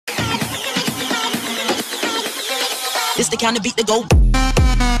This the kind of beat to go.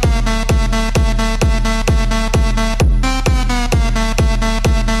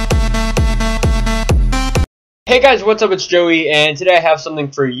 Hey guys, what's up? It's Joey, and today I have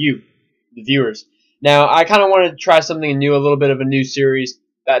something for you, the viewers. Now, I kind of want to try something new, a little bit of a new series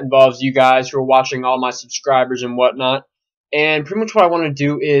that involves you guys who are watching, all my subscribers and whatnot. And pretty much what I want to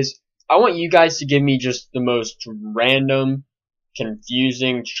do is, I want you guys to give me just the most random,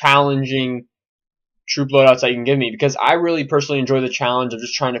 confusing, challenging troop loadouts that you can give me, because I really personally enjoy the challenge of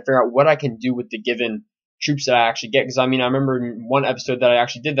just trying to figure out what I can do with the given troops that I actually get. Because I mean, I remember in one episode that I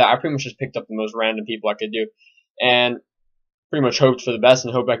actually did that, I pretty much just picked up the most random people I could do, and pretty much hoped for the best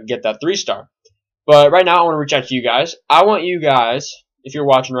and hoped I could get that 3-star. But right now, I want to reach out to you guys. I want you guys, if you're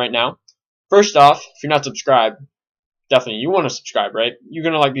watching right now, first off, if you're not subscribed, definitely you want to subscribe, right? You're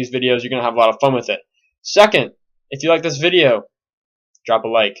going to like these videos. You're going to have a lot of fun with it. Second, if you like this video, drop a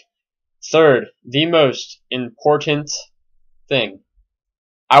like. Third, the most important thing,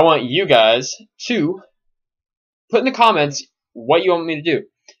 I want you guys to put in the comments what you want me to do.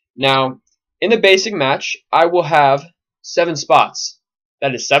 Now, in the basic match, I will have 7 spots.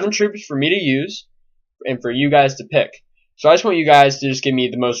 That is 7 troops for me to use and for you guys to pick. So I just want you guys to just give me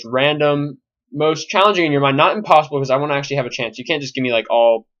the most random, most challenging in your mind, not impossible, because I want to actually have a chance. You can't just give me like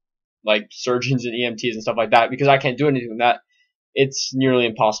all like surgeons and EMTs and stuff like that, because I can't do anything with that. It's nearly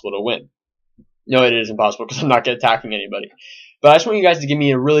impossible to win. No, it is impossible because I'm not attacking anybody. But I just want you guys to give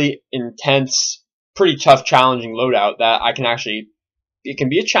me a really intense, pretty tough, challenging loadout that I can actually, it can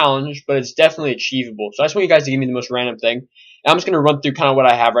be a challenge, but it's definitely achievable. So I just want you guys to give me the most random thing. And I'm just going to run through kind of what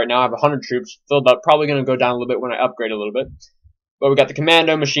I have right now. I have 100 troops filled up, probably going to go down a little bit when I upgrade a little bit. But we got the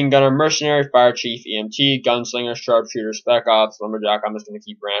Commando, Machine Gunner, Mercenary, Fire Chief, EMT, Gunslinger, Sharpshooter, Spec Ops, Lumberjack. I'm just going to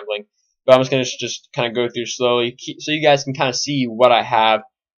keep rambling. But I'm just going to just kind of go through slowly so you guys can kind of see what I have,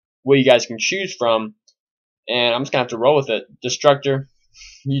 what you guys can choose from. And I'm just going to have to roll with it. Destructor,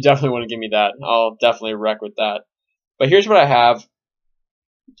 you definitely want to give me that. I'll definitely wreck with that. But here's what I have.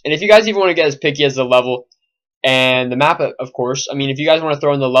 And if you guys even want to get as picky as the level and the map, of course. I mean, if you guys want to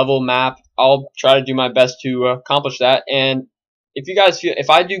throw in the level map, I'll try to do my best to accomplish that. And if you guys feel, if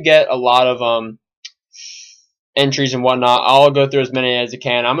I do get a lot of entries and whatnot, I'll go through as many as I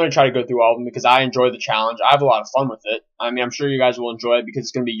can. I'm going to try to go through all of them because I enjoy the challenge. I have a lot of fun with it. I mean, I'm sure you guys will enjoy it because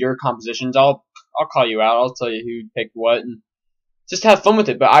it's going to be your compositions. I'll call you out. I'll tell you who picked what and just have fun with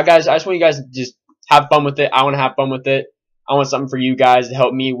it. But I just want you guys to just have fun with it. I want to have fun with it. I want something for you guys to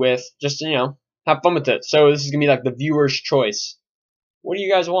help me with. Just, you know, have fun with it. So this is going to be like the viewer's choice. What do you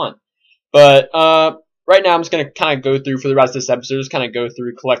guys want? But right now I'm just going to kind of go through for the rest of this episode. Just kind of go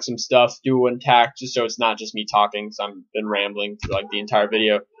through, collect some stuff, do an attack, just so it's not just me talking. Because I've been rambling through like the entire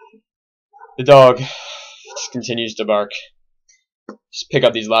video. The dog just continues to bark. Just pick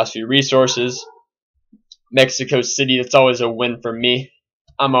up these last few resources. Mexico City, that's always a win for me.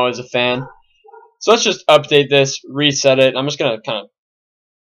 I'm always a fan. So let's just update this, reset it. I'm just going to kind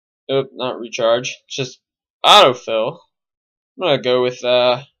of, not recharge, just autofill. I'm going to go with,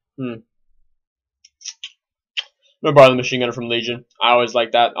 I'm going to borrow the machine gunner from Legion. I always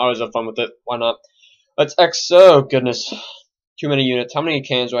like that. I always have fun with it. Why not? Let's oh goodness. Too many units. How many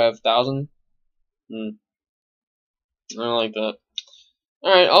cans do I have? 1,000? I don't like that.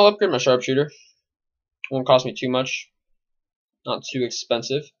 Alright, I'll upgrade my sharpshooter. Won't cost me too much. Not too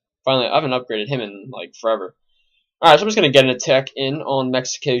expensive. Finally, I haven't upgraded him in like forever. Alright, so I'm just going to get an attack in on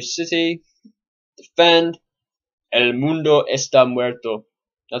Mexico City. Defend. El mundo está muerto.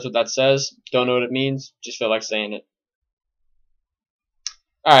 That's what that says. Don't know what it means. Just feel like saying it.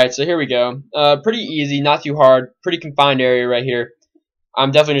 Alright, so here we go. Pretty easy, not too hard. Pretty confined area right here.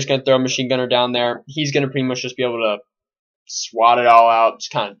 I'm definitely just going to throw a machine gunner down there. He's going to pretty much just be able to swat it all out.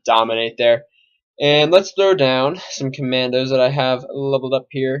 Just kind of dominate there. And let's throw down some commandos that I have leveled up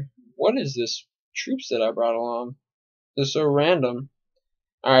here. What is this troops that I brought along? They're so random.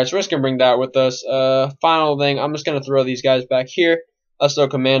 Alright, so we're just going to bring that with us. Final thing, I'm just going to throw these guys back here. Let's throw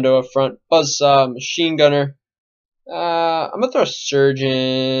commando up front. Buzzsaw, machine gunner. I'm going to throw a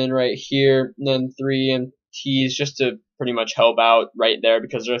surgeon right here. And then 3 MTs just to pretty much help out right there.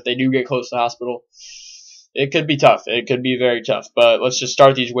 Because if they do get close to the hospital, it could be tough. It could be very tough. But let's just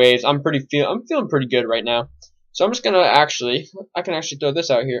start these waves. I'm feeling pretty good right now. So I'm just going to I can actually throw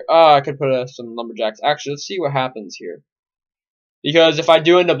this out here. Oh, I could put some lumberjacks. Actually, let's see what happens here. Because if I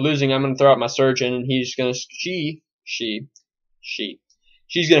do end up losing, I'm going to throw out my surgeon. And he's going to, she's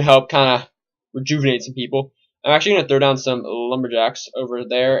going to help kind of rejuvenate some people. I'm actually going to throw down some lumberjacks over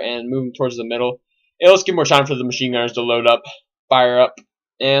there and move them towards the middle. And let's give more time for the machine gunners to load up, fire up.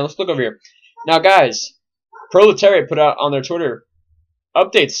 And let's look over here. Now, guys, Proletariat put out on their Twitter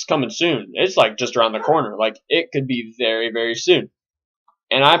update's coming soon. It's like just around the corner. Like it could be very, very soon.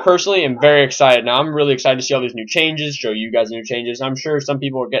 And I personally am very excited. Now I'm really excited to see all these new changes, show you guys new changes. I'm sure some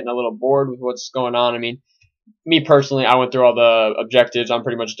people are getting a little bored with what's going on. I mean, me personally, I went through all the objectives. I'm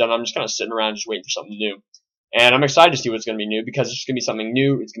pretty much done. I'm just kind of sitting around just waiting for something new. And I'm excited to see what's going to be new because it's going to be something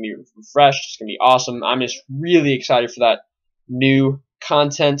new. It's going to be refreshed. It's going to be awesome. I'm just really excited for that new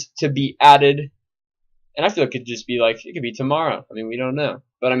content to be added. And I feel it could just be like, it could be tomorrow. I mean, we don't know.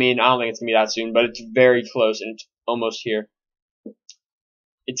 But I mean, I don't think it's going to be that soon, but it's very close and it's almost here.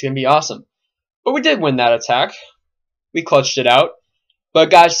 It's going to be awesome. But we did win that attack. We clutched it out. But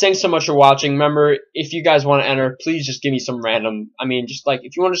guys, thanks so much for watching. Remember, if you guys want to enter, please just give me some random, I mean, just like,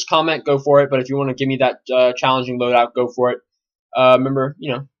 if you want to just comment, go for it. But if you want to give me that challenging loadout, go for it. Remember,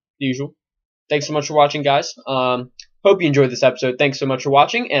 you know, the usual. Thanks so much for watching, guys. Hope you enjoyed this episode. Thanks so much for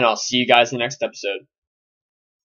watching, and I'll see you guys in the next episode.